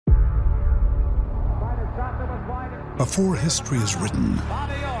Before history is written,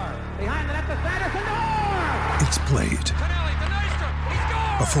 it's played.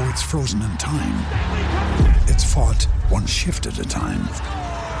 Before it's frozen in time, it's fought one shift at a time.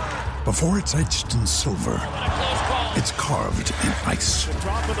 Before it's etched in silver, it's carved in ice.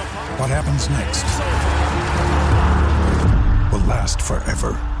 What happens next will last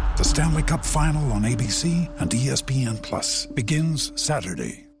forever. The Stanley Cup Final on ABC and ESPN Plus begins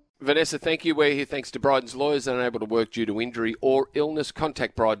Saturday. Vanessa, thank you. We're here thanks to Bryden's Lawyers. Unable to work due to injury or illness,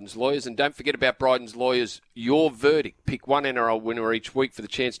 contact Bryden's Lawyers. And don't forget about Bryden's Lawyers, your verdict. Pick one NRL winner each week for the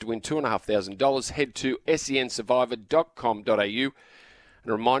chance to win $2,500. Head to sensurvivor.com.au. And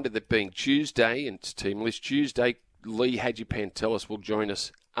a reminder that being Tuesday, and it's Team List Tuesday, Lee Hadjipantelis will join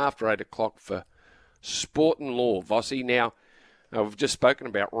us after 8 o'clock for Sport and Law. Vossi, now, we've just spoken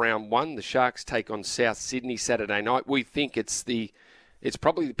about round one. The Sharks take on South Sydney Saturday night. We think it's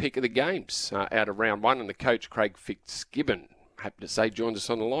probably the pick of the games out of round one, and the coach, Craig Fitzgibbon, happy to say, joins us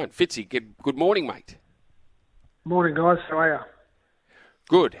on the line. Fitzy, good morning, mate. Morning, guys. How are you?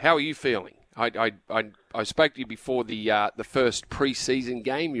 Good. How are you feeling? I spoke to you before the first pre-season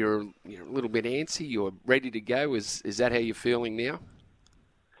game. You're a little bit antsy. You're ready to go. Is that how you're feeling now?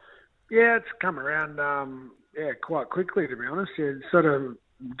 Yeah, it's come around quite quickly, to be honest. You're sort of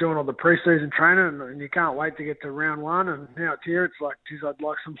doing all the pre-season training, and you can't wait to get to round one. And now it's here. It's like, geez, I'd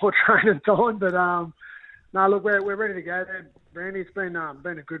like some more training time. But no, look, we're ready to go there, Brandy. It's been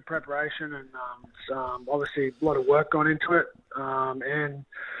a good preparation, and it's obviously a lot of work gone into it. And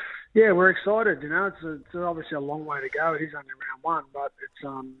yeah, we're excited. You know, it's obviously a long way to go. It is only round one, but it's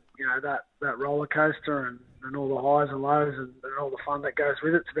that roller coaster and all the highs and lows and all the fun that goes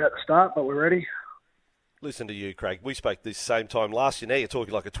with it. It's about to start, but we're ready. Listen to you, Craig. We spoke this same time last year. Now you're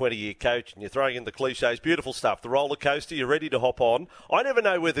talking like a 20-year coach and you're throwing in the cliches. Beautiful stuff. The roller coaster, you're ready to hop on. I never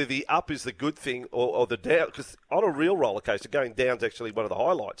know whether the up is the good thing or the down, because on a real roller coaster, going down's actually one of the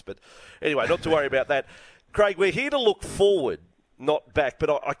highlights. But anyway, not to worry about that. Craig, we're here to look forward, not back. But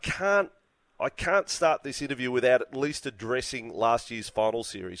I can't start this interview without at least addressing last year's final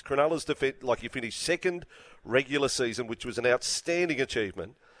series. Cronulla's defence, you finished second regular season, which was an outstanding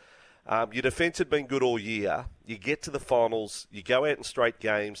achievement. Your defence had been good all year. You get to the finals, you go out in straight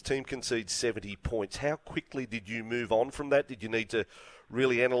games, team concedes 70 points. How quickly did you move on from that? Did you need to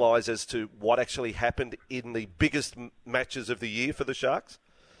really analyse as to what actually happened in the biggest matches of the year for the Sharks?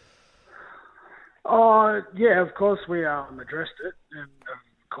 Yeah, of course we addressed it, and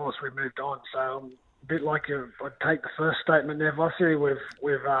of course we moved on. So a bit like I'd take the first statement there, Vossi. We're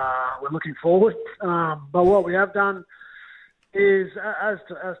looking forward, but what we have done is, as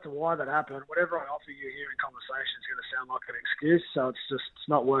to why that happened, whatever I offer you here in conversation is going to sound like an excuse, so it's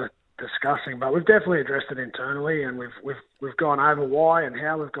not worth discussing. But we've definitely addressed it internally, and we've gone over why and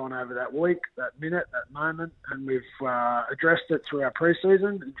how. We've gone over that week, that minute, that moment, and we've addressed it through our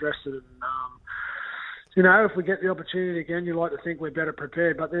pre-season, addressed it in, if we get the opportunity again, you like to think we're better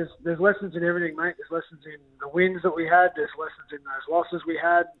prepared. But there's lessons in everything, mate. There's lessons in the wins that we had. There's lessons in those losses we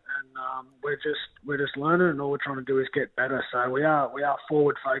had, and we're just learning, and all we're trying to do is get better. So we are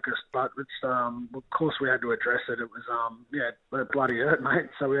forward focused, but it's of course we had to address it. It was it bloody hurt, mate.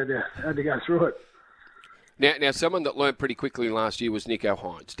 So we had to go through it. Now, someone that learned pretty quickly last year was Nicho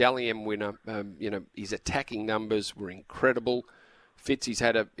Hynes, Dally M winner. His attacking numbers were incredible. Fitz, he's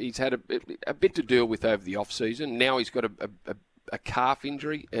had a bit to deal with over the off season. Now he's got a calf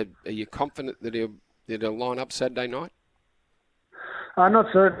injury. Are you confident that he'll line up Saturday night? I'm not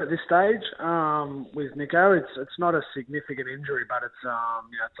certain at this stage with Nicho. It's not a significant injury, but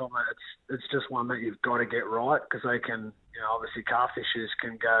it's just one that you've got to get right, because they can, obviously calf issues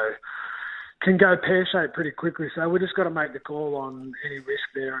can go pear-shaped pretty quickly. So we just got to make the call on any risk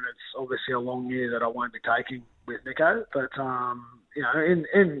there, and it's obviously a long year that I won't be taking with Nicho. But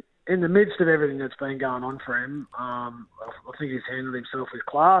in the midst of everything that's been going on for him, I think he's handled himself with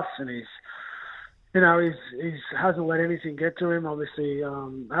class, and he's hasn't let anything get to him. Obviously,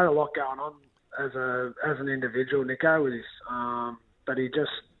 had a lot going on as an individual, Nicho, with his, but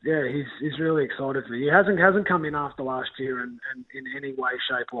he's really excited for me. He hasn't come in after last year and in any way,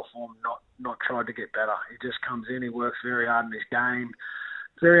 shape or form not tried to get better. He just comes in, he works very hard in his game,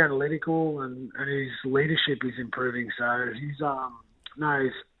 very analytical, and his leadership is improving. So he's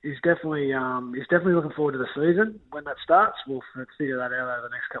definitely looking forward to the season. When that starts, we'll figure that out over the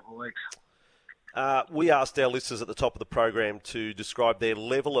next couple of weeks. We asked our listeners at the top of the program to describe their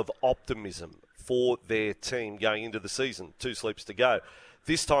level of optimism for their team going into the season. 2 sleeps to go.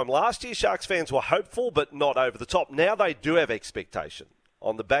 This time last year, Sharks fans were hopeful but not over the top. Now they do have expectation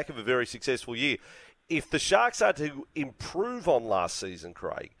on the back of a very successful year. If the Sharks are to improve on last season,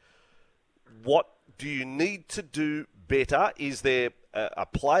 Craig, what do you need to do better? Is there a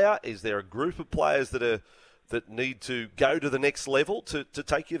player? Is there a group of players that need to go to the next level to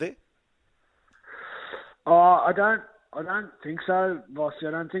take you there? I don't think so, Vossi.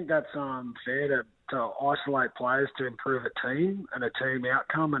 I don't think that's fair to isolate players to improve a team and a team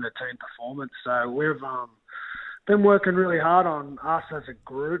outcome and a team performance. So we've been working really hard on us as a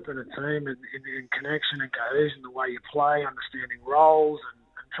group and a team in connection and cohesion, the way you play, understanding roles, and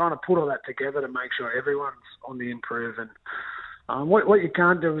trying to put all that together to make sure everyone's on the improve. And what you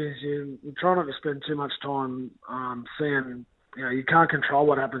can't do is you try not to spend too much time seeing. You can't control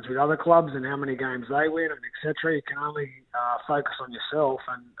what happens with other clubs and how many games they win and etc. You can only focus on yourself,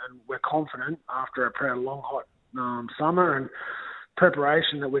 and we're confident after a pretty long, hot summer and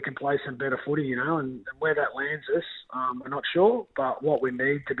preparation that we can play some better footy, and where that lands us, we're not sure. But what we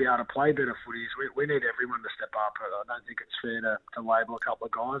need to be able to play better footy is we need everyone to step up. I don't think it's fair to label a couple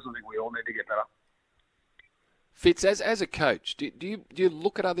of guys. I think we all need to get better. Fitz, as a coach, do you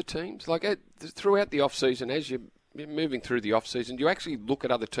look at other teams? Like throughout the off-season, as you're moving through the off-season, do you actually look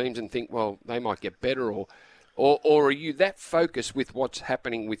at other teams and think, well, they might get better, or are you that focused with what's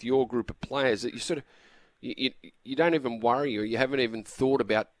happening with your group of players that you sort of you don't even worry, or you haven't even thought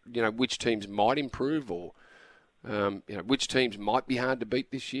about which teams might improve, or which teams might be hard to beat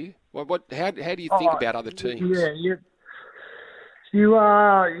this year? How do you think about other teams? Yeah,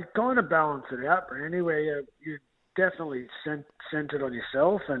 you kind of balance it out, Brandy, where you definitely centered on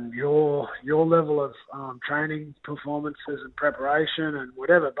yourself and your level of training performances and preparation and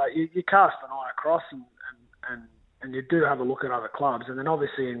whatever, but you cast an eye across and you do have a look at other clubs. And then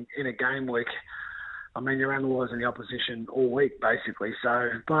obviously in a game week, you're analysing the opposition all week basically.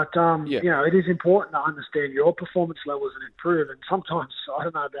 So, but it is important to understand your performance levels and improve. And sometimes, I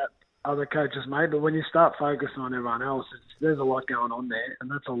don't know about other coaches, mate, but when you start focusing on everyone else, there's a lot going on there,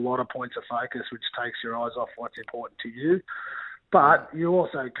 and that's a lot of points of focus, which takes your eyes off what's important to you. But you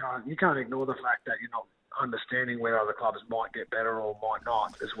also can't ignore the fact that you're not understanding where other clubs might get better or might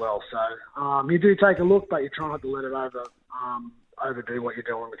not as well. So you do take a look, but you try not to let it overdo what you're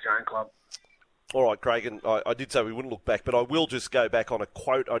doing with your own club. All right, Craig, and I did say we wouldn't look back, but I will just go back on a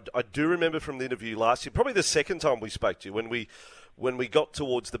quote. I do remember from the interview last year, probably the second time we spoke to you, when we got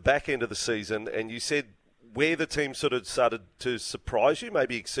towards the back end of the season, and you said where the team sort of started to surprise you,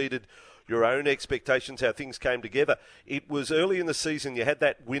 maybe exceeded your own expectations, how things came together. It was early in the season, you had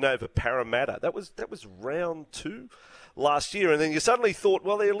that win over Parramatta. That was round 2 last year, and then you suddenly thought,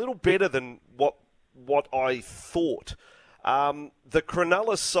 well, they're a little better than what I thought. The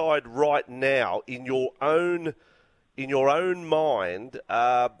Cronulla side right now, in your own mind,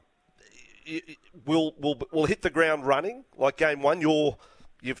 will hit the ground running like game one.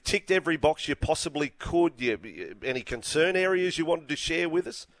 You've ticked every box you possibly could. Any concern areas you wanted to share with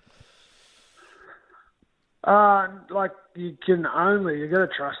us? You got to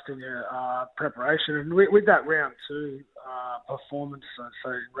trust in your preparation, and with that round 2 performance. So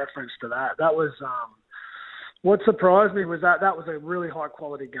in reference to that was. What surprised me was that was a really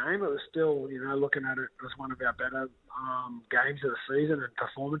high-quality game. It was still, looking at it as one of our better games of the season and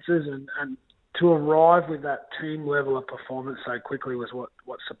performances. And to arrive with that team level of performance so quickly was what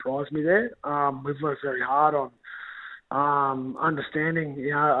surprised me there. We've worked very hard on understanding,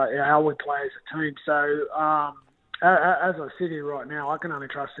 how we play as a team. So as I sit here right now, I can only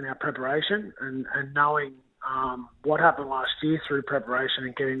trust in our preparation and knowing what happened last year through preparation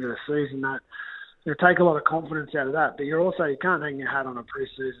and getting to the season that you take a lot of confidence out of that, but you can't hang your hat on a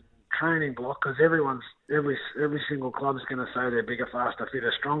pre-season training block because every single club's going to say they're bigger, faster,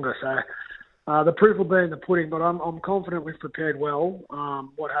 fitter, stronger. So the proof will be in the pudding. But I'm confident we've prepared well.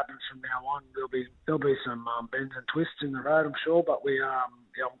 What happens from now on, there'll be some bends and twists in the road, I'm sure. But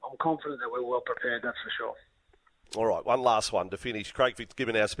I'm confident that we're well prepared. That's for sure. All right, one last one to finish. Craig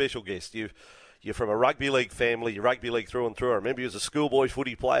Fitzgibbon, our special guest. You're from a rugby league family. You're rugby league through and through. I remember you as a schoolboy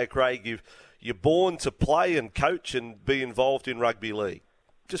footy player, Craig. You're born to play and coach and be involved in rugby league.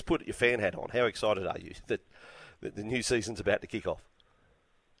 Just put your fan hat on. How excited are you that the new season's about to kick off?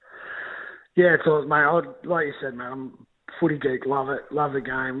 Yeah, it's awesome, mate. Like you said, mate, I'm footy geek. Love it. Love the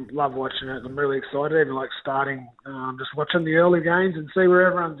game. Love watching it. I'm really excited. Even like starting, just watching the early games and see where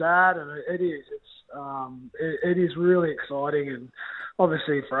everyone's at. And it is really exciting. And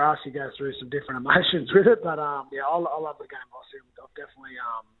obviously for us, you go through some different emotions with it. But I love the game.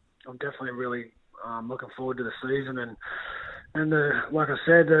 I'm definitely really looking forward to the season, and like I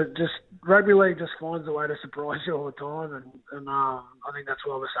said, just rugby league just finds a way to surprise you all the time, and I think that's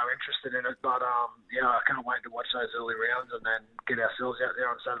why we're so interested in it. But I can't wait to watch those early rounds and then get ourselves out there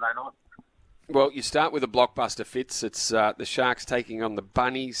on Saturday night. Well, you start with a blockbuster, Fitz. It's the Sharks taking on the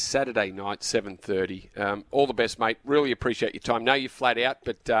Bunnies Saturday night, 7:30. All the best, mate. Really appreciate your time. Know you're flat out,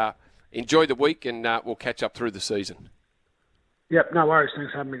 but enjoy the week and we'll catch up through the season. Yep, no worries.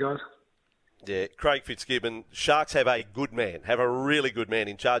 Thanks for having me, guys. Yeah, Craig Fitzgibbon. Sharks have a good man, have a really good man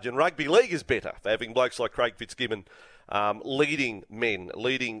in charge, and rugby league is better for having blokes like Craig Fitzgibbon leading men,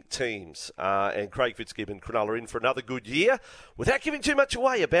 leading teams. And Craig Fitzgibbon, Cronulla in for another good year, without giving too much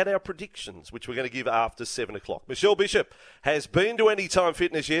away about our predictions, which we're going to give after 7 o'clock. Michelle Bishop has been to Anytime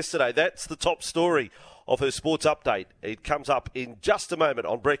Fitness yesterday. That's the top story of her sports update. It comes up in just a moment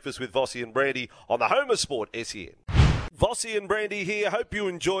on Breakfast with Vossi and Brandy on the home of sport, SEN. Vossi and Brandy here. Hope you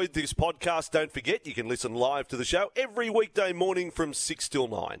enjoyed this podcast. Don't forget, you can listen live to the show every weekday morning from 6 till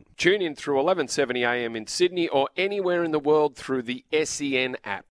 9. Tune in through 11:70 a.m. in Sydney or anywhere in the world through the SEN app.